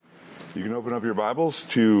You can open up your Bibles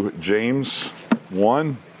to James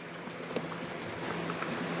 1.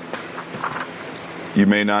 You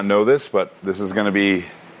may not know this, but this is going to be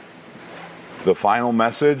the final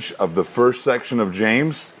message of the first section of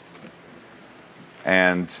James.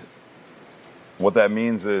 And what that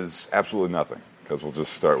means is absolutely nothing, because we'll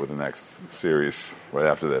just start with the next series right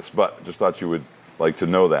after this. But just thought you would like to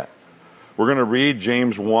know that. We're going to read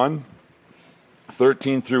James 1,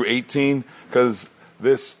 13 through 18, because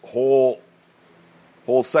this whole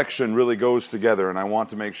section really goes together, and I want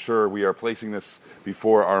to make sure we are placing this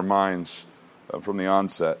before our minds from the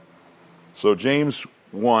onset. So James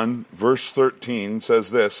 1, verse 13 says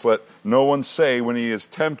this: "Let no one say when he is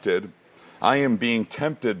tempted, I am being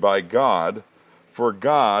tempted by God, for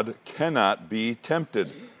God cannot be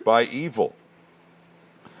tempted by evil.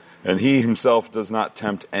 And he himself does not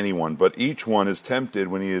tempt anyone, but each one is tempted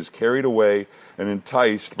when he is carried away and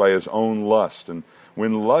enticed by his own lust. And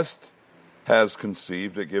when lust has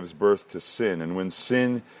conceived, it gives birth to sin. And when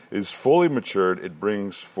sin is fully matured, it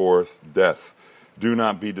brings forth death. Do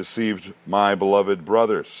not be deceived, my beloved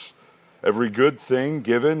brothers. Every good thing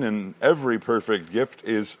given and every perfect gift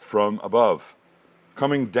is from above,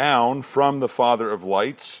 coming down from the Father of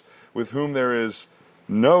lights, with whom there is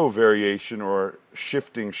no variation or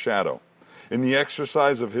shifting shadow. In the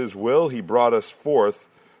exercise of his will, he brought us forth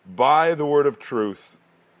by the word of truth,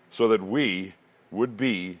 so that we would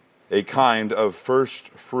be a kind of first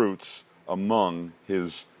fruits among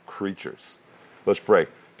his creatures." Let's pray.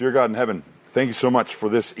 Dear God in heaven, thank you so much for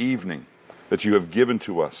this evening that you have given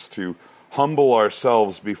to us to humble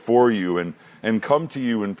ourselves before you and come to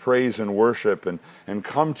you in praise and worship and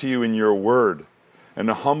come to you in your word and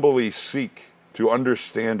humbly seek to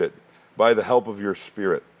understand it by the help of your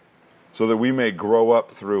Spirit so that we may grow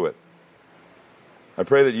up through it. I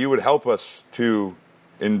pray that you would help us to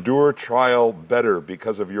endure trial better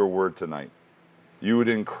because of your word tonight. You would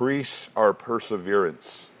increase our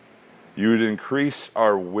perseverance. You would increase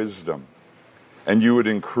our wisdom. And you would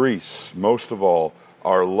increase, most of all,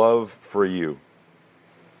 our love for you.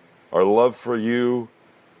 Our love for you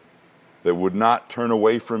that would not turn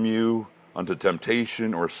away from you unto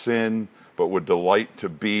temptation or sin, but would delight to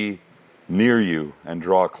be near you and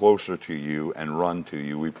draw closer to you and run to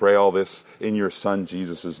you. We pray all this in your Son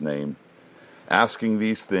Jesus' name, asking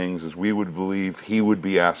these things as we would believe he would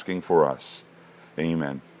be asking for us.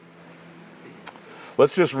 Amen.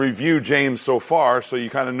 Let's just review James so far so you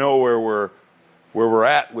kind of know where we're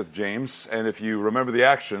at with James. And if you remember the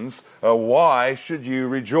actions, why should you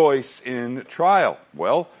rejoice in trial?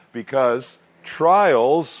 Well, because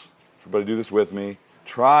trials, everybody do this with me,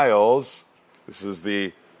 trials, this is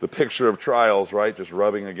the picture of trials, right? Just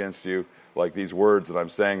rubbing against you, like these words that I'm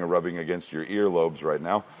saying are rubbing against your earlobes right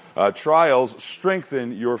now. Trials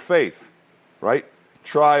strengthen your faith, right?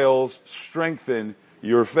 Trials strengthen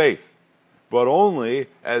your faith, but only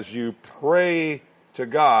as you pray to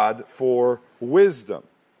God for wisdom.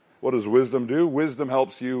 What does wisdom do? Wisdom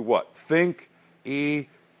helps you what? Think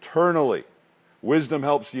eternally. Wisdom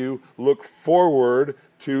helps you look forward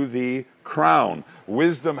to the crown.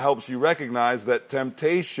 Wisdom helps you recognize that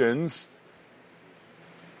temptations,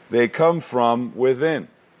 they come from within.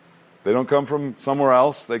 They don't come from somewhere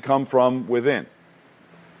else. They come from within.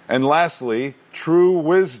 And lastly, true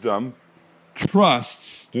wisdom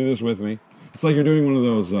trusts. Do this with me. It's like you're doing one of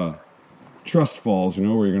those trust falls, where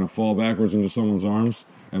you're going to fall backwards into someone's arms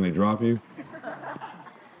and they drop you.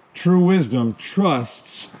 True wisdom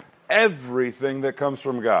trusts everything that comes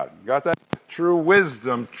from God. Got that? True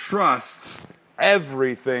wisdom trusts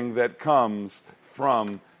everything that comes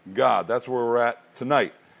from God. That's where we're at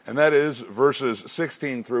tonight. And that is verses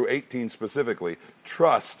 16 through 18 specifically.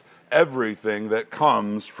 Trust everything that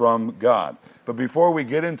comes from God. But before we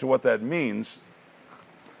get into what that means,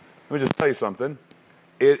 let me just tell you something.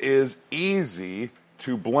 It is easy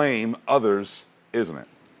to blame others, isn't it?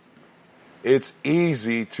 It's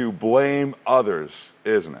easy to blame others,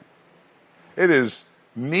 isn't it? It is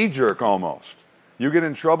knee-jerk almost. You get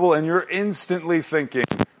in trouble and you're instantly thinking,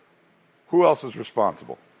 who else is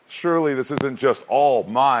responsible? Surely this isn't just all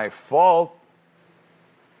my fault.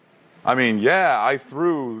 I mean, yeah, I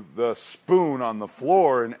threw the spoon on the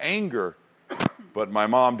floor in anger, but my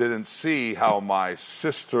mom didn't see how my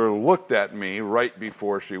sister looked at me right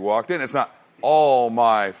before she walked in. It's not all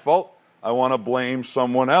my fault. I want to blame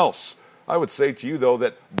someone else. I would say to you, though,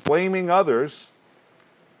 that blaming others,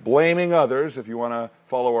 if you want to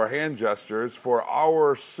follow our hand gestures, for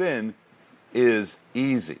our sin is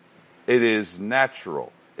easy. It is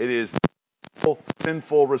natural. It is a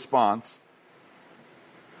sinful response.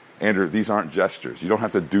 Andrew, these aren't gestures. You don't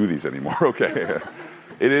have to do these anymore, okay?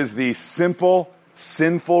 It is the simple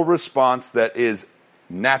sinful response that is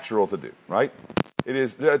natural to do, right? It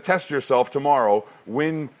is, test yourself tomorrow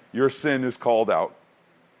when your sin is called out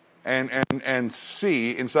and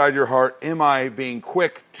see inside your heart, am I being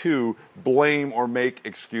quick to blame or make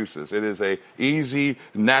excuses? It is a easy,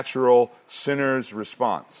 natural sinner's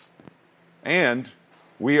response. And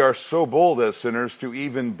we are so bold as sinners to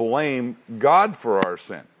even blame God for our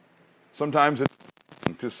sin. Sometimes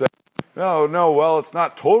it's to say, well, it's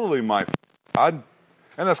not totally my fault, God.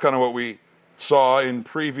 And that's kind of what we saw in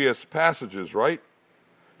previous passages, right?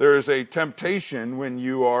 There is a temptation when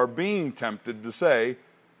you are being tempted to say,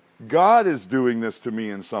 God is doing this to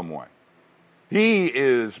me in some way. He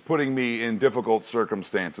is putting me in difficult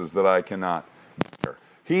circumstances that I cannot bear.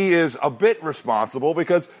 He is a bit responsible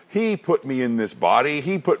because he put me in this body.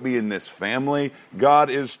 He put me in this family.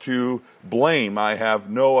 God is to blame. I have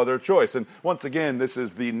no other choice. And once again, this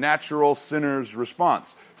is the natural sinner's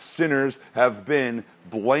response. Sinners have been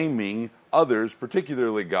blaming others,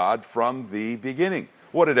 particularly God, from the beginning.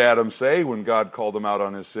 What did Adam say when God called him out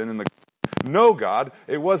on his sin in the No, God,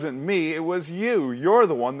 it wasn't me, it was you. You're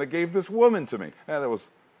the one that gave this woman to me. That was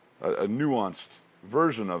a nuanced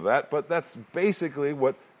version of that, but that's basically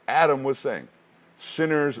what Adam was saying.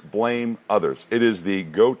 Sinners blame others. It is the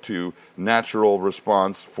go-to natural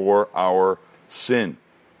response for our sin.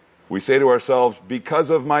 We say to ourselves, because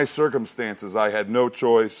of my circumstances, I had no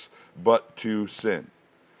choice but to sin.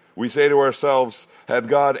 We say to ourselves, had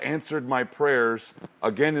God answered my prayers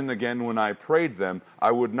again and again when I prayed them,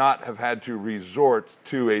 I would not have had to resort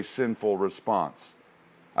to a sinful response.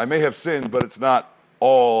 I may have sinned, but it's not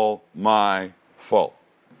all my fault.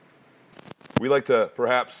 We like to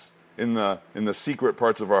perhaps in the secret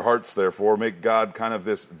parts of our hearts, therefore, make God kind of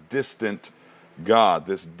this distant God,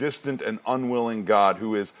 this distant and unwilling God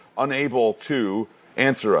who is unable to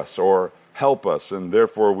answer us or help us, and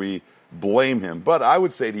therefore we blame him. But I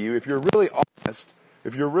would say to you, if you're really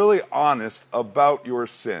honest about your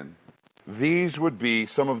sin, these would be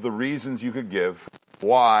some of the reasons you could give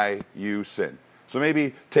why you sin. So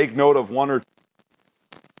maybe take note of one or two.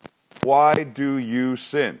 Why do you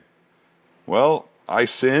sin? Well, I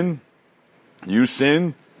sin, you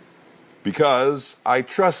sin, because I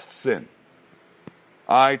trust sin.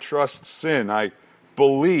 I trust sin. I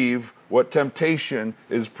believe what temptation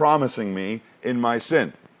is promising me in my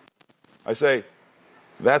sin. I say,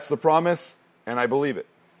 that's the promise, and I believe it.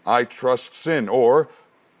 I trust sin. Or,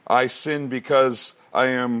 I sin because I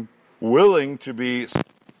am willing to be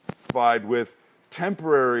satisfied with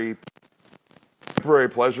temporary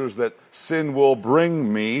pleasures that sin will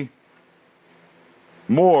bring me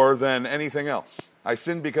more than anything else. I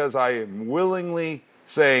sin because I am willingly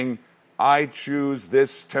saying, I choose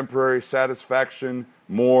this temporary satisfaction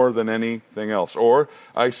more than anything else. Or,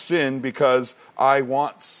 I sin because I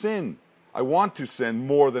want sin. I want to sin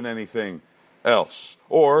more than anything else.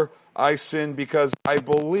 Or, I sin because I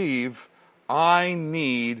believe I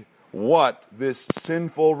need what this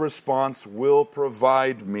sinful response will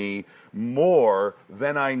provide me more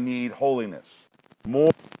than I need holiness.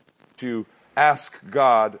 More to ask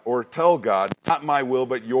God or tell God, not my will,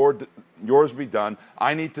 but yours be done.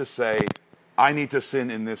 I need to say, I need to sin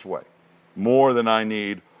in this way, more than I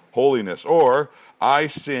need holiness. Or, I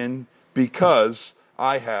sin because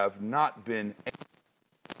I have not been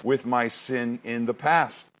with my sin in the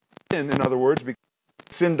past. In other words, because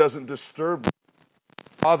sin doesn't disturb me,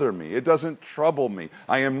 bother me. It doesn't trouble me.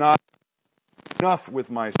 I am not enough with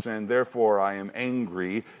my sin. Therefore, I am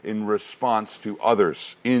angry in response to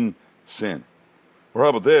others in sin. Or how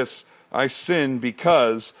about this? I sin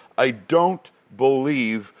because I don't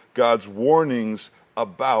believe God's warnings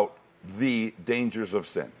about the dangers of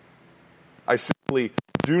sin. I simply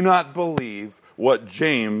do not believe what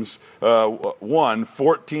James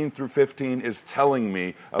 1:14 through 15 is telling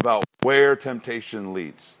me about where temptation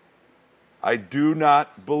leads. I do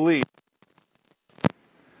not believe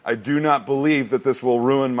that this will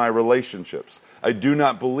ruin my relationships. I do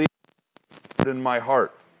not believe it in my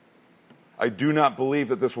heart. I do not believe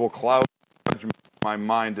that this will cloud my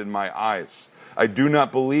mind and my eyes. I do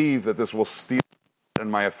not believe that this will steal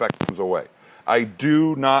and my affections away. I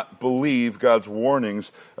do not believe God's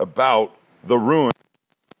warnings about the ruin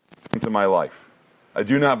to my life. I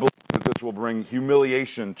do not believe that this will bring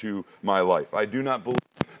humiliation to my life. I do not believe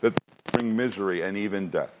that this will bring misery and even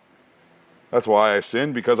death. That's why I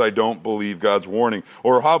sin, because I don't believe God's warning.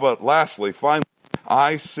 Or how about lastly, finally,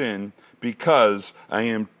 I sin because I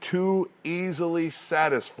am too easily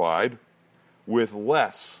satisfied with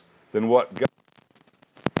less than what God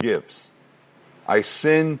gives. I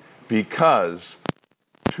sin because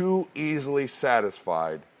I'm too easily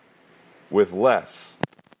satisfied with less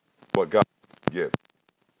what God give.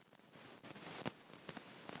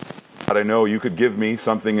 God, I know you could give me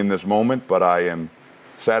something in this moment, but I am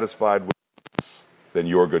satisfied with less than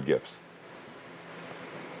your good gifts.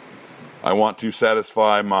 I want to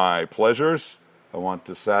satisfy my pleasures. I want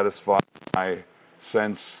to satisfy my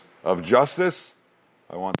sense of justice.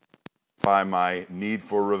 I want to satisfy my need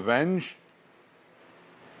for revenge.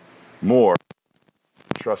 More,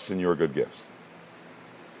 trust in your good gifts.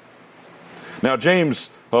 Now, James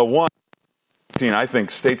 1:18, I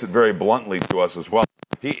think, states it very bluntly to us as well.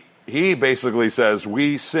 He basically says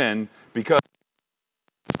we sin because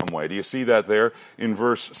some way. Do you see that there in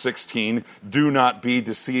verse 16? Do not be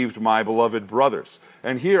deceived, my beloved brothers.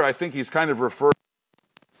 And here I think he's kind of referring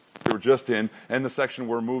to what we're just in and the section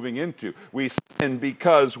we're moving into. We sin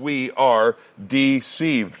because we are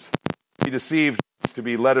deceived. To be deceived is to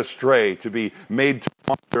be led astray, to be made to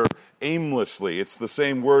wander aimlessly. It's the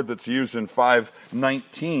same word that's used in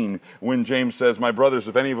 5:19 when James says, my brothers,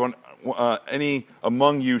 if any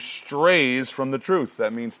among you strays from the truth.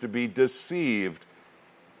 That means to be deceived.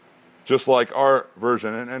 Just like our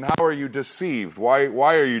version. And how are you deceived? Why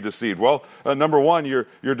are you deceived? Well, number one,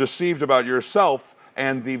 you're deceived about yourself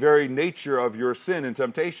and the very nature of your sin and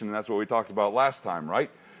temptation. And that's what we talked about last time, right?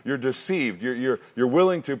 You're deceived. You're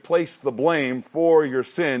willing to place the blame for your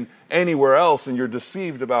sin anywhere else, and you're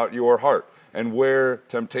deceived about your heart and where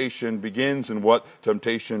temptation begins and what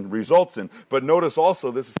temptation results in. But notice also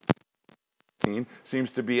this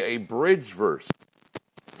seems to be a bridge verse.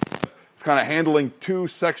 It's kind of handling two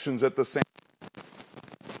sections at the same time.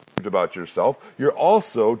 About yourself. You're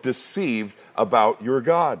also deceived about your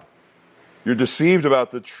God. You're deceived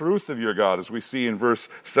about the truth of your God, as we see in verse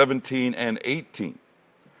 17 and 18.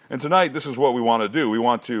 And tonight, this is what we want to do. We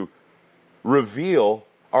want to reveal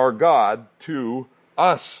our God to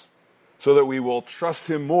us so that we will trust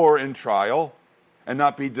him more in trial and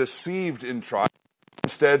not be deceived in trial.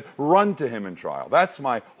 Instead, run to him in trial. That's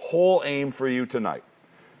my whole aim for you tonight.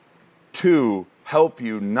 To help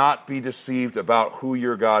you not be deceived about who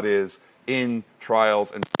your God is in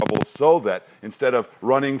trials and troubles, so that instead of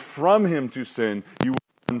running from him to sin, you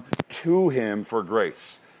run to him for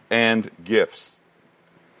grace and gifts.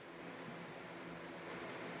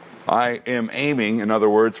 I am aiming, in other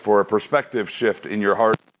words, for a perspective shift in your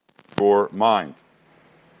heart or mind.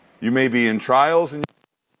 You may be in trials and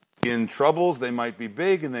in troubles. They might be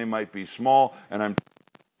big and they might be small. And I'm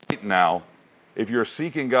right now, if you're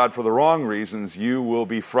seeking God for the wrong reasons, you will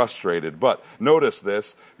be frustrated. But notice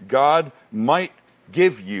this, God might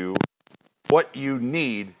give you what you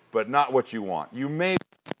need, but not what you want. You may be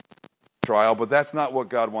in trial, but that's not what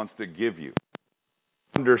God wants to give you.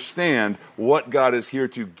 Understand what God is here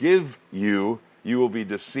to give you, you will be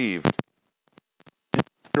deceived.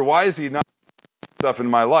 Why is he not doing stuff in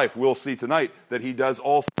my life? We'll see tonight that he does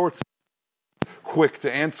all sorts of things. Quick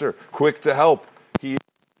to answer, quick to help. He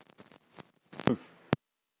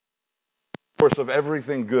source of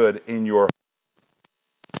everything good in your heart.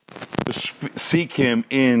 To seek him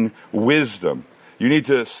in wisdom. You need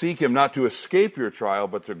to seek him not to escape your trial,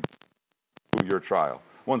 but to go your trial.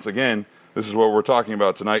 Once again, this is what we're talking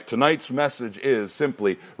about tonight. Tonight's message is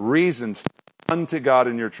simply reasons to run to God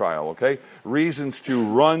in your trial, okay? Reasons to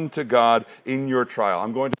run to God in your trial.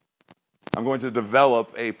 I'm going to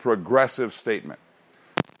develop a progressive statement.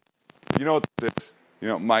 You know what this is? You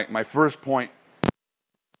know, my first point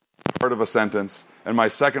part of a sentence, and my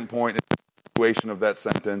second point is the continuation of that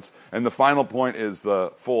sentence, and the final point is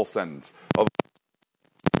the full sentence. Although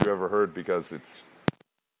you ever heard, because it's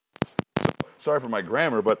sorry for my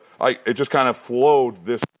grammar, but it just kind of flowed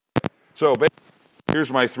this way. So basically, here's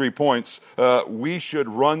my 3 points. We should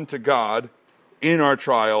run to God in our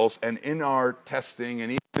trials and in our testing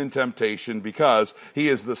and even in temptation, because he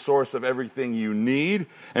is the source of everything you need,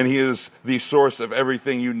 and he is the source of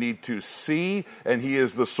everything you need to see, and he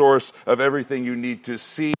is the source of everything you need to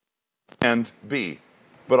see and be.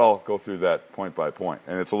 But I'll go through that point by point,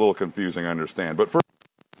 and it's a little confusing, I understand. But first,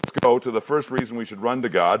 let's go to the first reason we should run to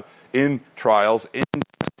God in trials. In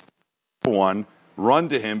one, run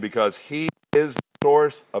to him because he is the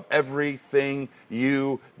source of everything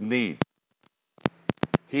you need.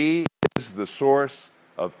 He is the source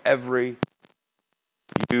of everything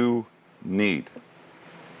you need.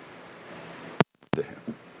 To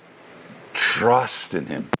him. Trust in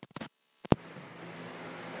him.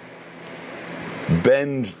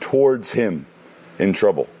 Bend towards him in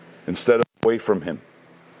trouble instead of away from him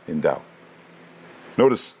in doubt.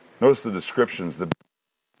 Notice the descriptions that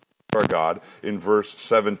our God in verse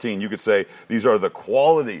 17. You could say these are the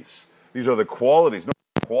qualities. These are the qualities. No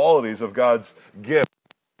qualities of God's gift.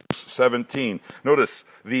 17. Notice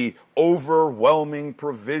the overwhelming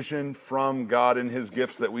provision from God in his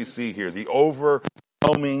gifts that we see here. The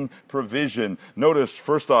overwhelming provision. Notice,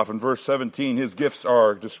 first off, in verse 17, his gifts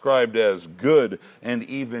are described as good and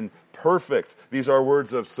even perfect. These are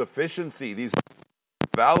words of sufficiency. These are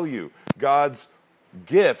value. God's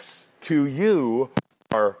gifts to you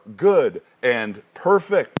are good and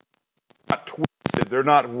perfect. They're not twisted. They're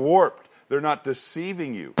not warped. They're not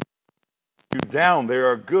deceiving you. Down. They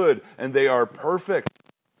are good and they are perfect.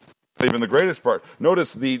 Even the greatest part.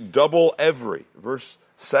 Notice the double every. Verse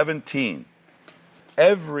 17.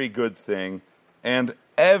 Every good thing and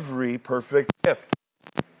every perfect gift.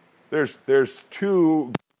 There's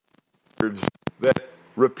two words that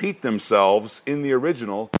repeat themselves in the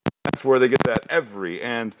original. That's where they get that every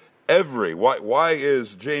and every. Why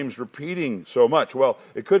is James repeating so much? Well,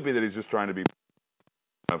 it could be that he's just trying to be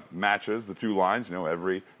matches the two lines,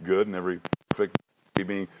 every good and every perfect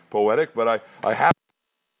being poetic, but I have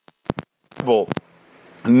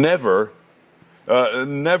never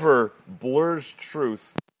blurs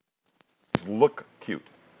truth. Look cute.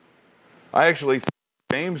 I actually think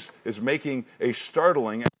James is making a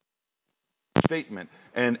startling statement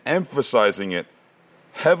and emphasizing it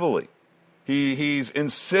heavily. He's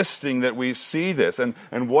insisting that we see this, and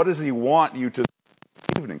what does he want you to see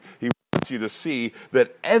this evening? He wants you to see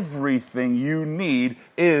that everything you need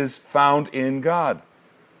is found in God.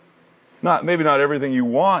 Maybe not everything you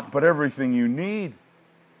want, but everything you need.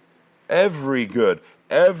 Every good,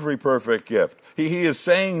 every perfect gift. He is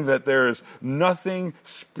saying that there is nothing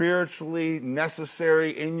spiritually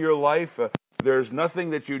necessary in your life. There's nothing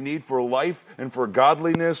that you need for life and for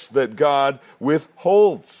godliness that God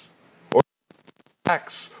withholds or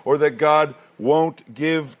lacks or that God won't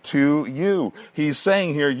give to you. He's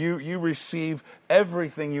saying here, you receive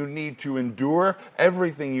everything you need to endure,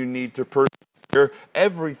 everything you need to persevere,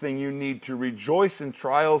 everything you need to rejoice in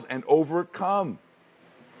trials and overcome.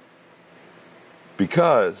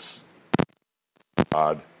 Because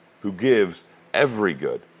God, who gives every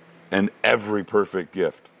good and every perfect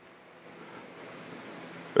gift.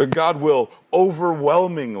 God will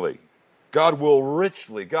overwhelmingly, God will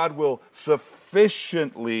richly, God will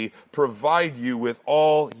sufficiently provide you with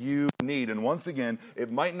all you need. And once again,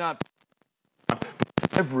 it might not be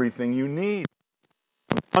everything you need.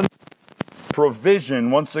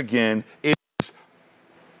 Provision, once again, is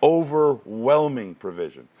overwhelming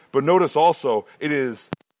provision. But notice also, it is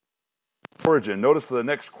origin. Notice the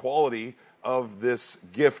next quality of this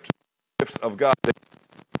gifts of God.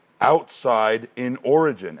 Outside in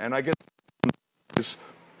origin. And I guess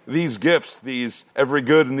these gifts, these every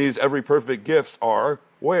good and these every perfect gifts are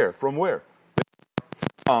where? From where?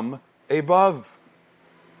 From above.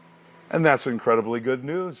 And that's incredibly good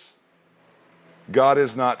news. God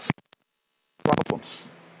is not problems.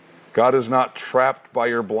 God is not trapped by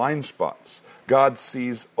your blind spots. God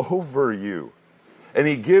sees over you. And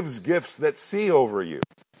he gives gifts that see over you.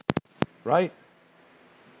 Right?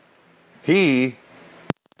 He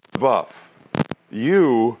above.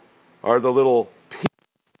 You are the little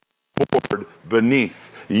board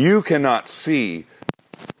beneath. You cannot see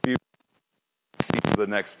the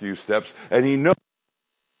next few steps, and he knows,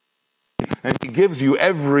 and he gives you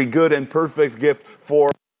every good and perfect gift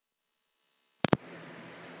for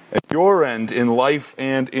at your end in life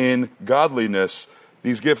and in godliness.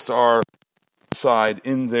 These gifts are outside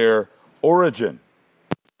in their origin.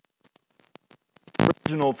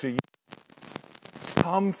 Original to you.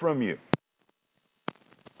 Come from you.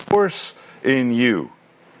 Source in you.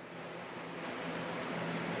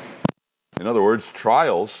 In other words,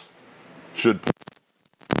 trials should point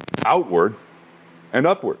outward and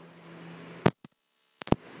upward.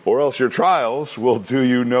 Or else your trials will do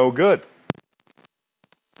you no good.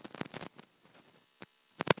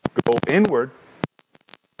 Go inward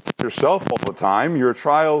yourself all the time, your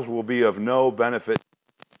trials will be of no benefit.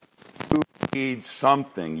 You need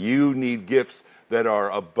something. You need gifts that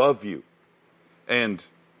are above you and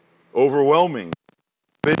overwhelming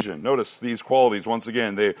provision. Notice these qualities once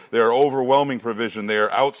again. They are overwhelming provision. They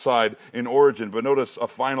are outside in origin. But notice a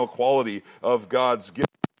final quality of God's gift.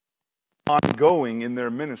 Ongoing in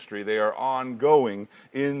their ministry. They are ongoing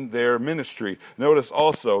in their ministry. Notice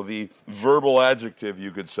also the verbal adjective,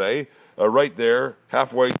 you could say, right there,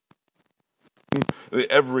 halfway.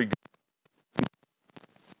 Every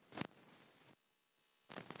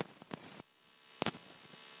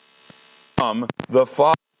the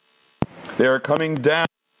Father. They are coming down.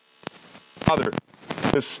 Father.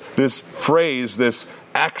 This phrase, this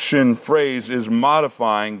action phrase is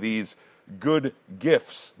modifying these good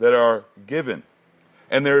gifts that are given.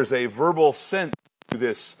 And there's a verbal sense to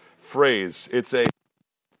this phrase. It's a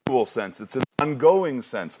sense. It's an ongoing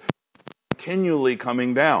sense. Continually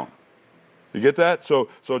coming down. You get that? So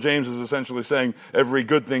James is essentially saying every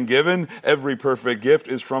good thing given, every perfect gift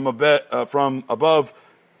is from above,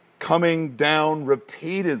 coming down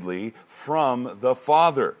repeatedly from the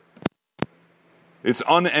Father. It's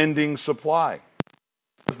unending supply.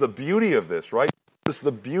 That's the beauty of this, right? It's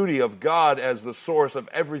the beauty of God as the source of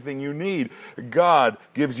everything you need. God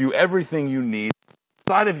gives you everything you need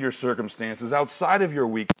outside of your circumstances, outside of your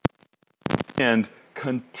weakness, and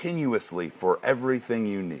continuously for everything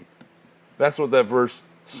you need. That's what that verse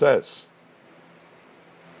says.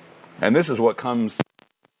 And this is what comes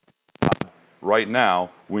right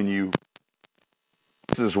now when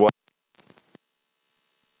this is what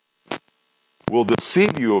will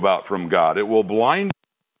deceive you about from God. It will blind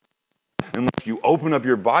you unless you open up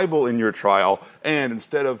your Bible in your trial and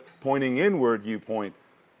instead of pointing inward, you point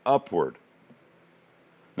upward.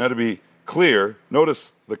 Now to be clear,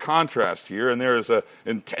 notice the contrast here, and there is an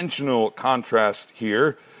intentional contrast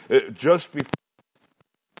here. Just before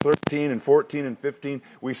 13 and 14 and 15,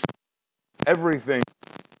 we see everything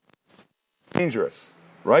dangerous,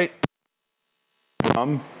 right?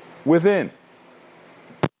 From within.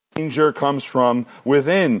 Danger comes from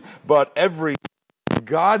within, but every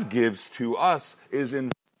God gives to us is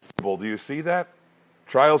invincible. Do you see that?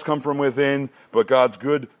 Trials come from within, but God's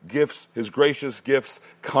good gifts, His gracious gifts,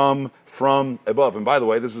 come from above. And by the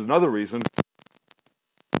way, this is another reason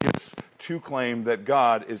to claim that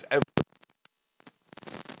God is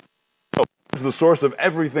the source of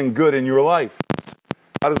everything good in your life.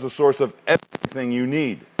 God is the source of everything you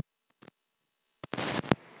need.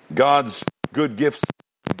 God's good gifts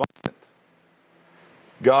are abundant.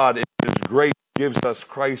 God, in His grace, gives us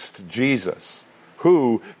Christ Jesus,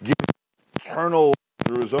 who gives eternal life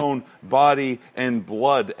through His own body and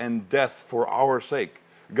blood and death for our sake.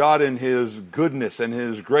 God, in His goodness and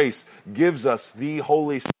His grace, gives us the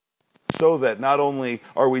Holy Spirit so that not only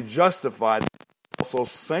are we justified, but also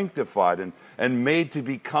sanctified and made to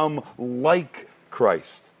become like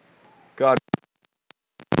Christ. God.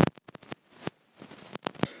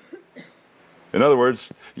 In other words,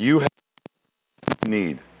 you have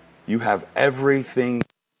need. You have everything.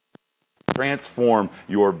 Transform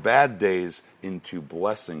your bad days into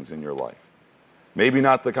blessings in your life. Maybe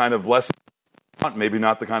not the kind of blessings you want, maybe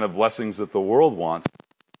not the kind of blessings that the world wants,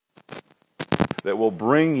 that will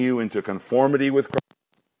bring you into conformity with Christ,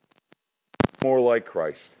 more like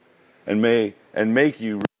Christ, and make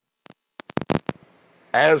you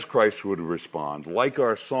as Christ would respond, like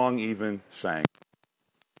our song even sang.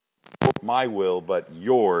 Not my will, but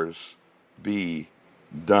yours be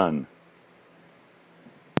done.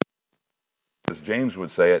 As James would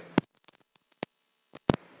say it,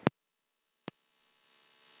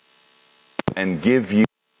 and give you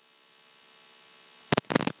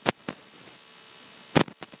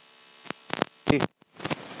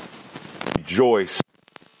rejoice.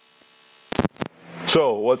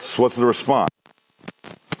 So, what's the response?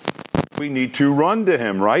 We need to run to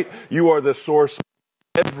Him, right? You are the source of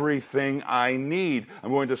everything I need.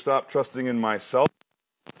 I'm going to stop trusting in myself,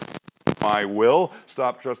 my will,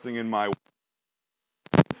 stop trusting in my will,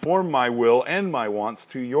 conform my will and my wants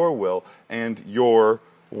to your will and your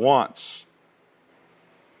wants.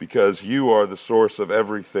 Because you are the source of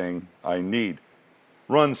everything I need.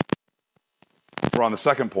 We're on the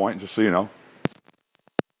second point, just so you know.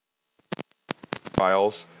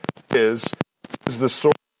 Trials is the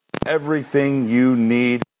source of everything you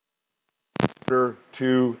need in order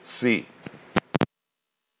to see.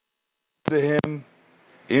 To Him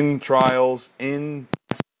in trials, in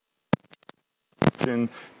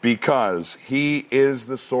because He is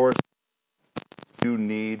the source you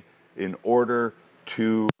need in order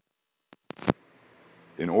to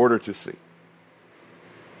see.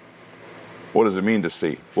 What does it mean to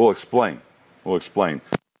see? We'll explain.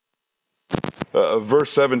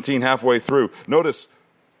 Verse 17, halfway through. Notice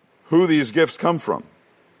who these gifts come from.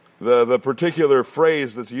 The particular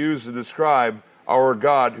phrase that's used to describe our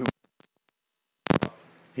God, who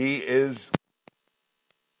He is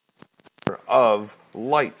of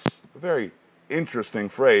lights. A very interesting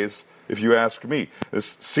phrase, if you ask me.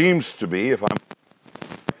 This seems to be, if I'm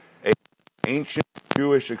an ancient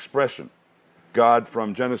Jewish expression. God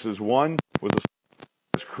from Genesis 1 was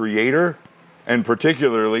a creator, and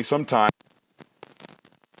particularly sometimes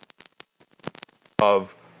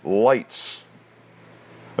of lights.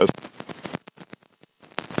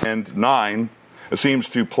 And 9, it seems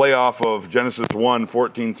to play off of Genesis 1,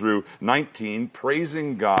 14 through 19,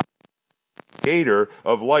 praising God, creator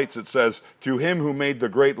of lights. It says, to Him who made the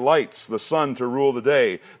great lights, the sun to rule the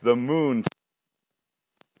day, the moon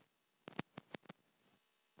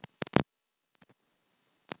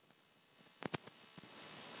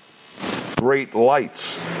great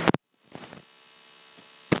lights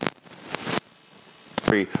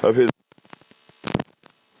of his,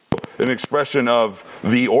 an expression of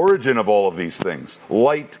the origin of all of these things.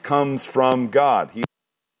 Light comes from God. He is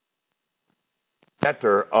the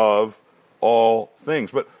center of all things.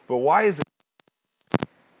 But why is it?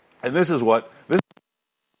 And this is what this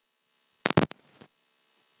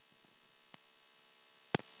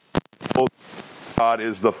God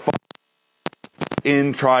is the Father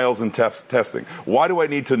in trials and testing. Why do I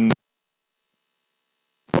need to know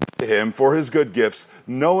him for his good gifts,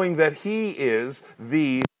 knowing that he is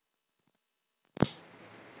the...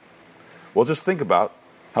 Well, just think about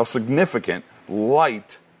how significant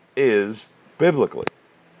light is biblically.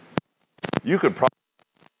 You could probably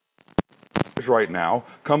right now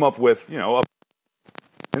come up with,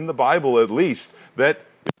 in the Bible at least, that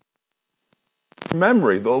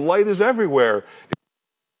memory, the light is everywhere.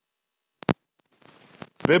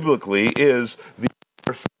 Biblically is the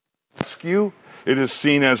source of rescue. It is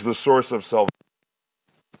seen as the source of salvation.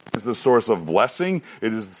 It is the source of blessing.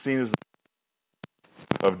 It is seen as the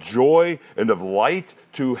source of joy and of light.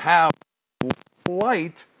 To have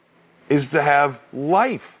light is to have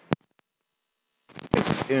life.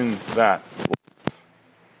 It's in that life.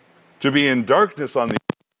 To be in darkness on the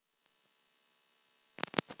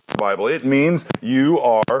Bible, it means you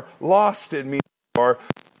are lost. It means you are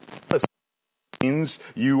helpless. It means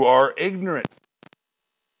you are ignorant.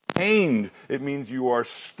 Pained. It means you are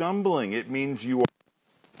stumbling. It means you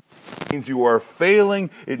are failing.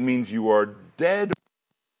 It means you are dead.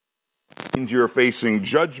 It means you're facing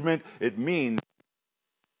judgment. It means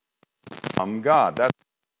I'm God. That's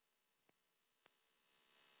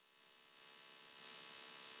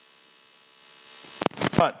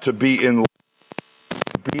but to be in,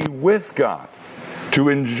 to be with God, to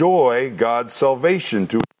enjoy God's salvation,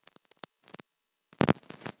 to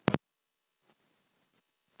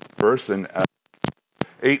verse in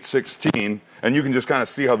 8:16, and you can just kind of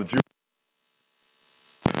see how the Jews.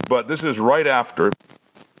 But this is right after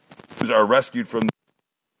Jews are rescued from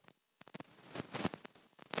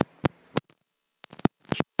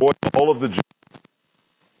all of the Jews.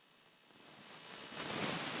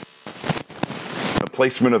 The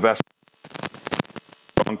placement of Esther,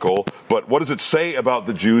 uncle. But what does it say about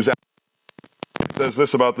the Jews? It says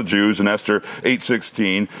this about the Jews in Esther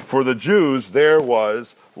 8:16. For the Jews there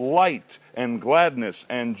was light and gladness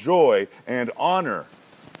and joy and honor.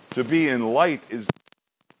 To be in light is,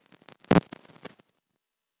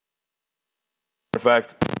 in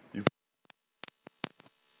fact,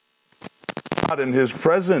 God in his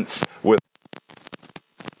presence with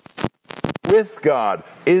God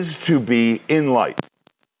is to be in light.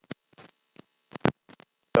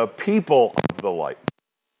 The people of the light.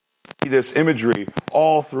 This imagery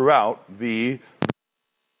all throughout the,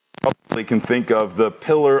 probably can think of the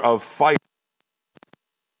pillar of fire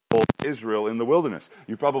of Israel in the wilderness.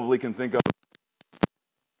 You probably can think of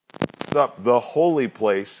the holy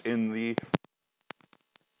place in the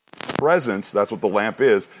presence. That's what the lamp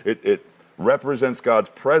is. It represents God's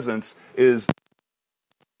presence. It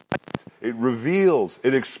reveals,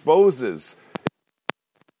 it exposes,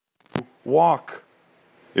 walk.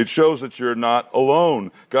 It shows that you're not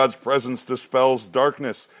alone. God's presence dispels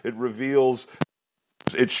darkness. It reveals,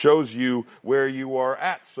 it shows you where you are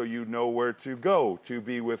at so you know where to go. To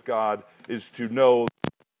be with God is to know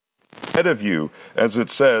ahead of you, as it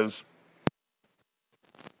says,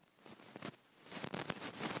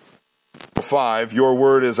 5, your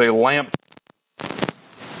word is a lamp.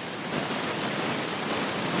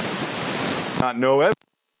 Not know everything.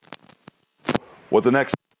 What the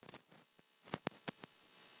next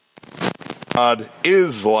God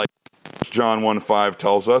is like, John 1:5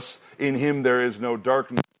 tells us, in him there is no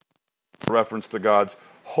darkness, reference to God's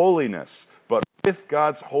holiness. But with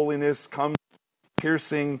God's holiness comes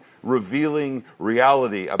piercing, revealing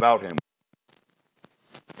reality about him.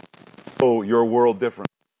 Know your world different.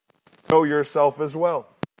 Know yourself as well,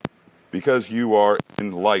 because you are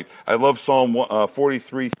in light. I love Psalm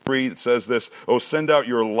 43:3. It says this, "Oh, send out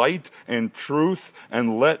your light and truth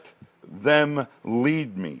and let them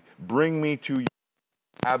lead me. Bring me to your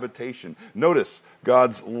habitation." Notice,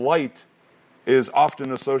 God's light is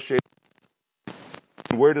often associated.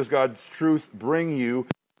 Where does God's truth bring you?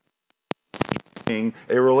 A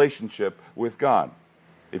relationship with God.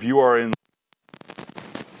 If you are in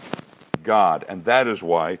God, and that is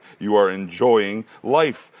why you are enjoying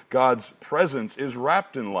life. God's presence is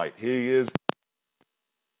wrapped in light. He is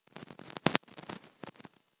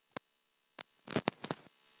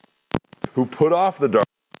who put off the dark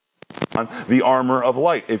on the armor of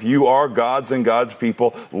light. If you are God's and God's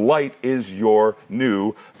people, light is your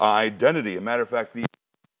new identity. As a matter of fact, the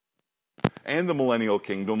millennial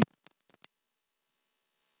kingdom,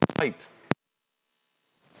 light.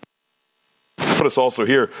 Notice also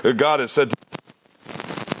here, God has said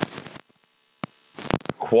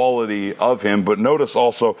quality of him, but notice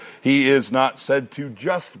also, he is not said to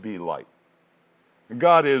just be light.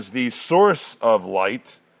 God is the source of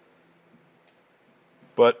light,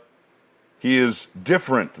 but he is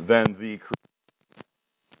different than the creator.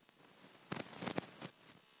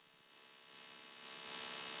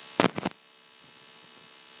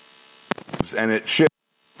 And it shifts.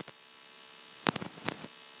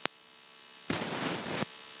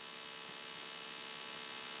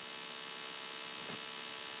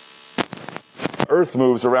 Earth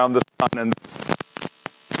moves around the sun, and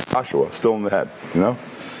Joshua still in the head,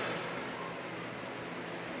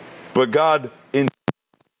 But God in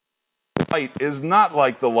light is not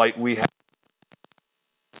like the light we have.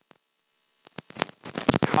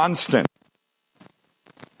 It's constant.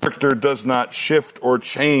 Character does not shift or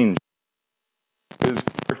change. His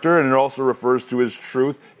character, and it also refers to his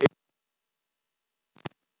truth.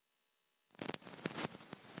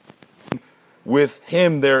 With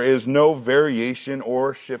him, there is no variation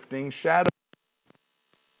or shifting shadow.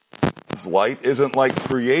 His light isn't like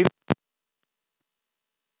created.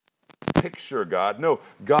 Picture God. No,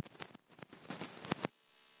 God.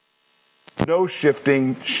 No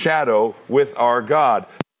shifting shadow with our God.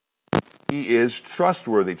 He is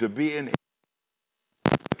trustworthy. To be in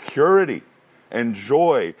security and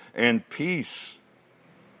joy and peace.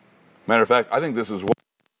 Matter of fact, I think this is what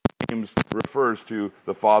James refers to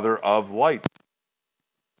the Father of light.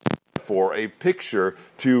 For a picture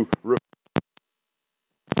to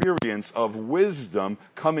experience of wisdom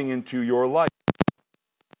coming into your life.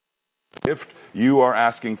 If you are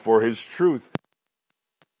asking for his truth,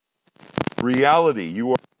 reality,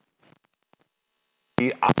 you are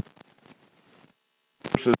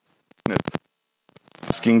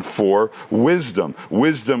asking for wisdom.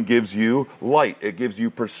 Wisdom gives you light. It gives you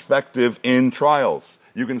perspective in trials.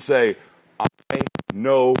 You can say, I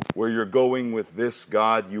know where you're going with this,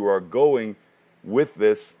 God. You are going with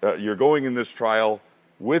this. You're going in this trial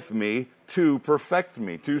with me to perfect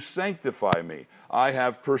me, to sanctify me. I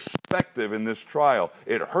have perspective in this trial.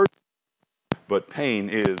 It hurts, but pain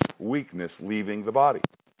is weakness leaving the body.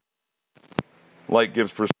 Light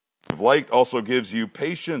gives perspective. Light also gives you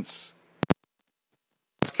patience.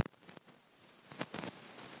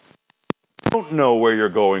 I don't know where you're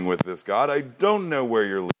going with this, God. I don't know where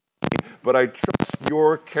you're leading me, but I trust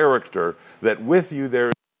your character that with you there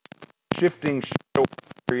is shifting shadow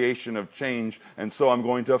creation of change, and so I'm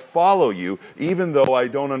going to follow you even though I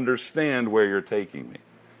don't understand where you're taking me.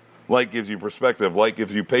 Light gives you perspective. Light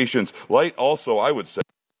gives you patience. Light also, I would say,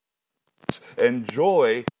 and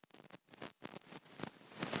joy.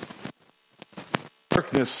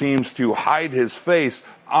 Darkness seems to hide his face.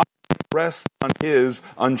 I rest on his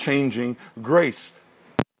unchanging grace.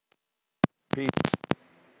 Peace.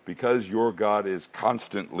 Because your God is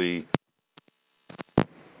constantly.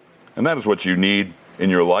 And that is what you need in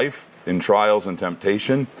your life, in trials and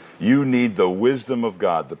temptation. You need the wisdom of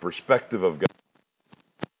God, the perspective of God,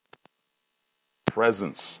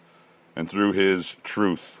 presence, and through his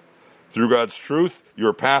truth. Through God's truth,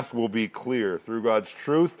 your path will be clear. Through God's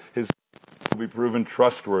truth, his will be proven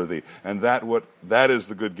trustworthy. And that is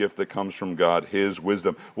the good gift that comes from God, his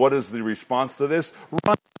wisdom. What is the response to this?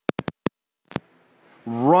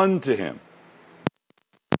 Run to him.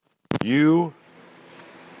 You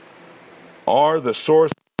are the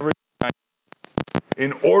source of everything.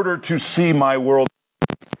 In order to see my world,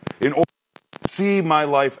 in order to see my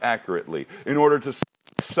life accurately, in order to see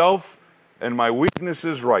myself and my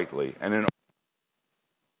weaknesses rightly, and in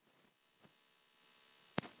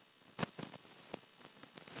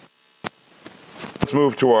let's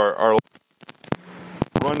move to our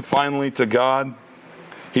run finally to God.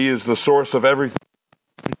 He is the source of everything.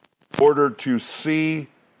 In order to see,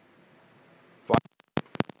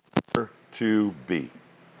 to be.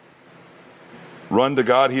 Run to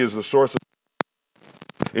God. He is the source of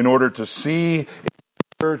in order to see,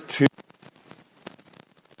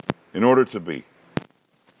 in order to be.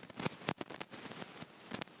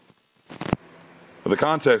 The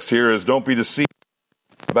context here is don't be deceived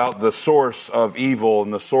about the source of evil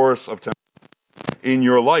and the source of temptation in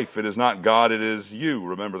your life. It is not God, it is you.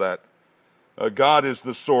 Remember that. God is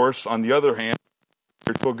the source, on the other hand,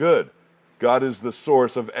 of spiritual good. God is the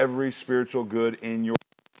source of every spiritual good in your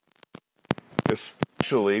life,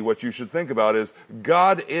 essentially, what you should think about is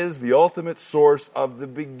God is the ultimate source of the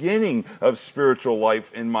beginning of spiritual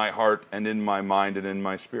life in my heart and in my mind and in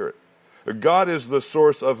my spirit. God is the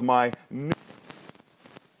source of my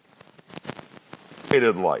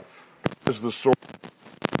created life. God is the source.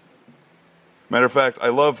 Matter of fact, I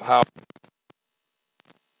love how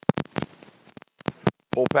the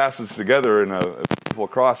whole passage together in a beautiful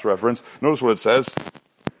cross-reference. Notice what it says,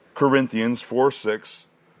 Corinthians 4:6.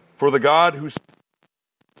 For the God who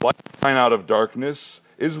light shine out of darkness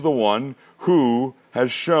is the one who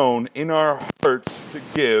has shown in our hearts to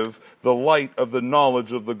give the light of the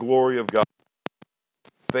knowledge of the glory of God,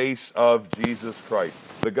 the face of Jesus Christ.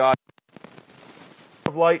 The God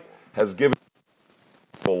of light has given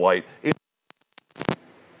light in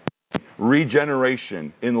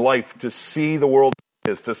regeneration in life to see the world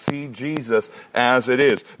as it is, to see Jesus as it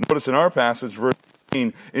is. Notice in our passage, verse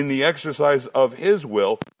 18, in the exercise of his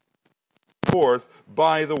will, forth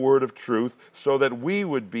by the word of truth, so that we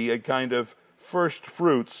would be a kind of first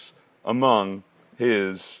fruits among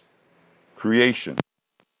his creation,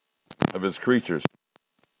 of his creatures.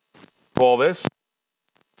 All this,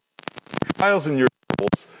 trials in your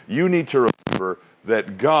souls, you need to remember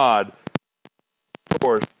that God is the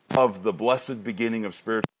source of the blessed beginning of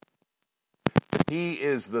spiritual life. He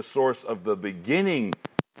is the source of the beginning.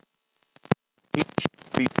 He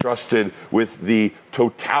should be trusted with the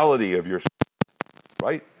totality of your spirit.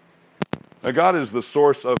 Right? Now God is the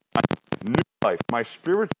source of my new life, my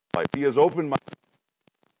spiritual life. He has opened my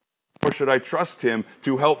life. Or should I trust him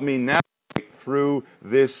to help me navigate through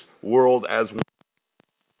this world as one?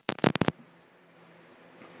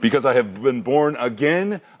 Because I have been born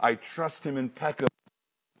again, I trust him impeccably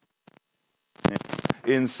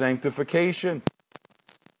in sanctification,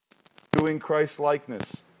 doing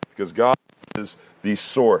Christ-likeness. Because God is the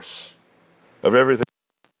source of everything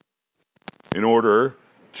in order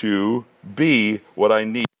to be what I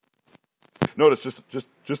need. Notice,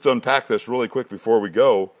 just to unpack this really quick before we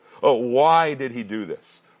go. Oh, why did he do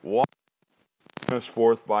this? Why did he bring us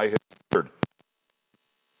forth by his word?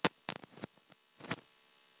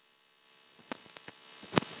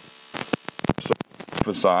 So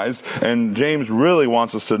emphasized, and James really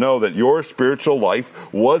wants us to know that your spiritual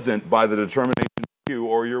life wasn't by the determination of you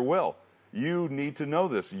or your will. You need to know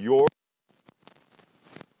this. Your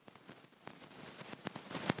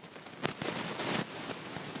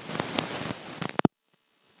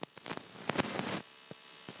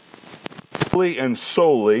and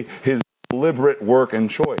solely his deliberate work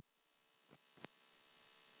and choice.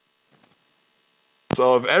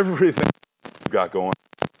 So of everything you've got going,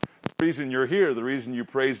 the reason you're here, the reason you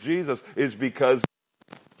praise Jesus is because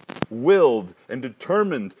willed and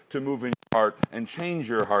determined to move in your heart and change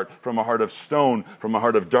your heart from a heart of stone, from a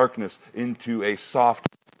heart of darkness, into a soft,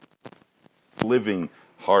 living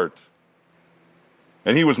heart.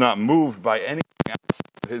 And he was not moved by anything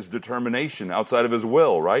outside of his determination, outside of his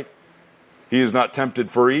will, right? He is not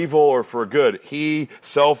tempted for evil or for good. He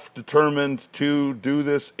self-determined to do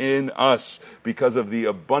this in us because of the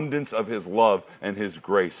abundance of his love and his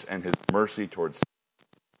grace and his mercy towards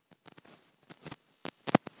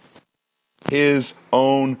his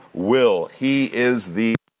own will. He is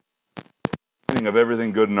the beginning of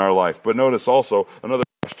everything good in our life. But notice also another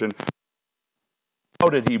question. How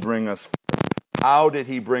did he bring us forth? How did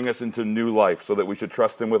he bring us into new life so that we should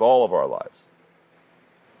trust him with all of our lives?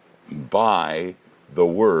 By the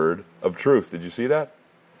word of truth. Did you see that?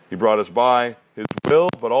 He brought us by his will,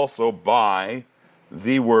 but also by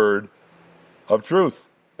the word of truth.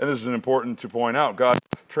 And this is important to point out. God's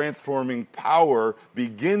transforming power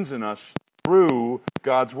begins in us through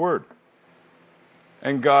God's word.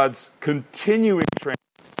 And God's continuing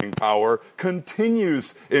transforming power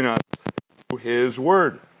continues in us through his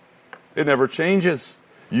word. It never changes.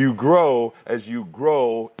 You grow as you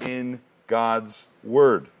grow in God's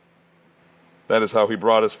word. That is how he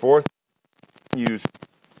brought us forth. Use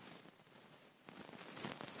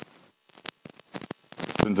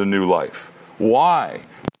into new life. Why?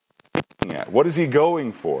 What is he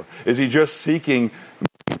going for? Is he just seeking?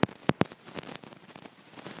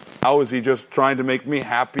 How is he just trying to make me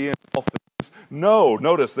happy and all things? No.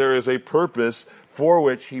 Notice there is a purpose for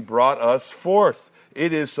which he brought us forth.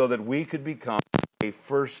 It is so that we could become a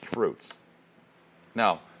first fruits.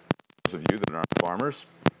 Now, those of you that aren't farmers,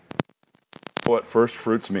 what first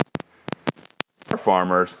fruits mean. Our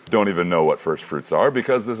farmers don't even know what first fruits are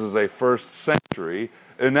because this is a first century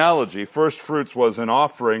analogy. First fruits was an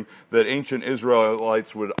offering that ancient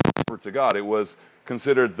Israelites would offer to God. It was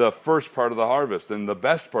considered the first part of the harvest and the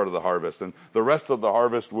best part of the harvest, and the rest of the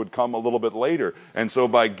harvest would come a little bit later. And so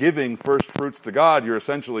by giving first fruits to God, you're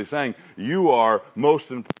essentially saying, you are most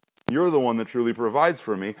important. You're the one that truly provides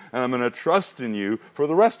for me, and I'm going to trust in you for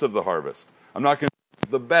the rest of the harvest. I'm not going to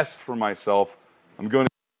do the best for myself. I'm going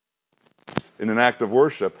to in an act of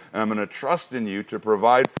worship, and I'm going to trust in you to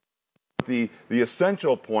provide. The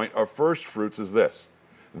essential point of first fruits is this.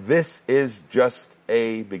 This is just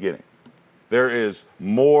a beginning. There is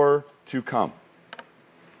more to come.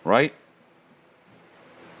 Right?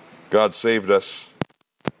 God saved us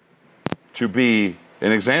to be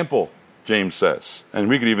an example, James says. And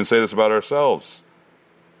we could even say this about ourselves.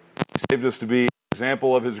 He saved us to be an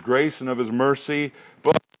example of his grace and of his mercy,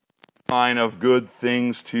 but a sign of good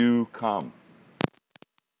things to come.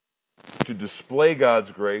 To display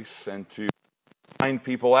God's grace and to remind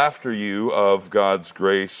people after you of God's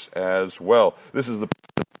grace as well. This is the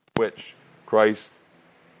purpose for which Christ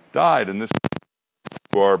died, and this is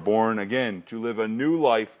who are born again to live a new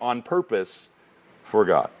life on purpose for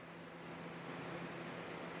God.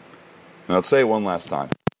 Now, let's say it one last time.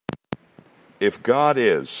 If God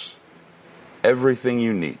is everything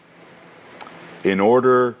you need in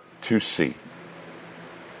order to see,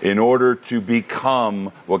 in order to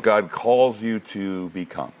become what God calls you to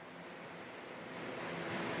become,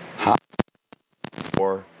 how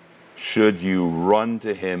or should you run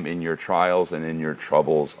to him in your trials and in your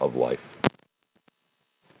troubles of life?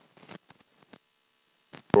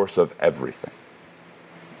 Source of everything.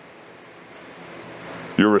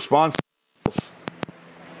 Your response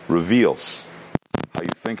reveals how you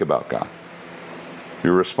think about God.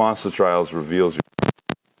 Your response to trials reveals your.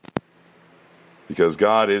 Because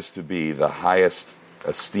God is to be the highest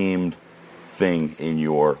esteemed thing in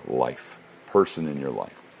your life, person in your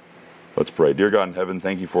life. Let's pray. Dear God in heaven,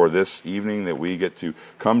 thank you for this evening that we get to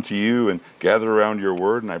come to you and gather around your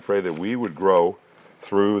word, and I pray that we would grow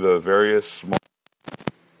through the various small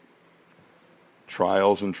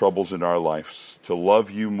trials and troubles in our lives to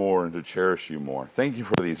love you more and to cherish you more. Thank you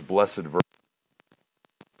for these blessed verses,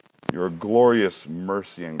 your glorious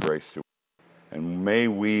mercy and grace to us, and may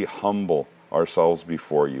we humble ourselves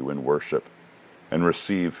before you in worship and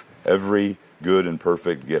receive every good and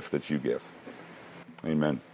perfect gift that you give. Amen.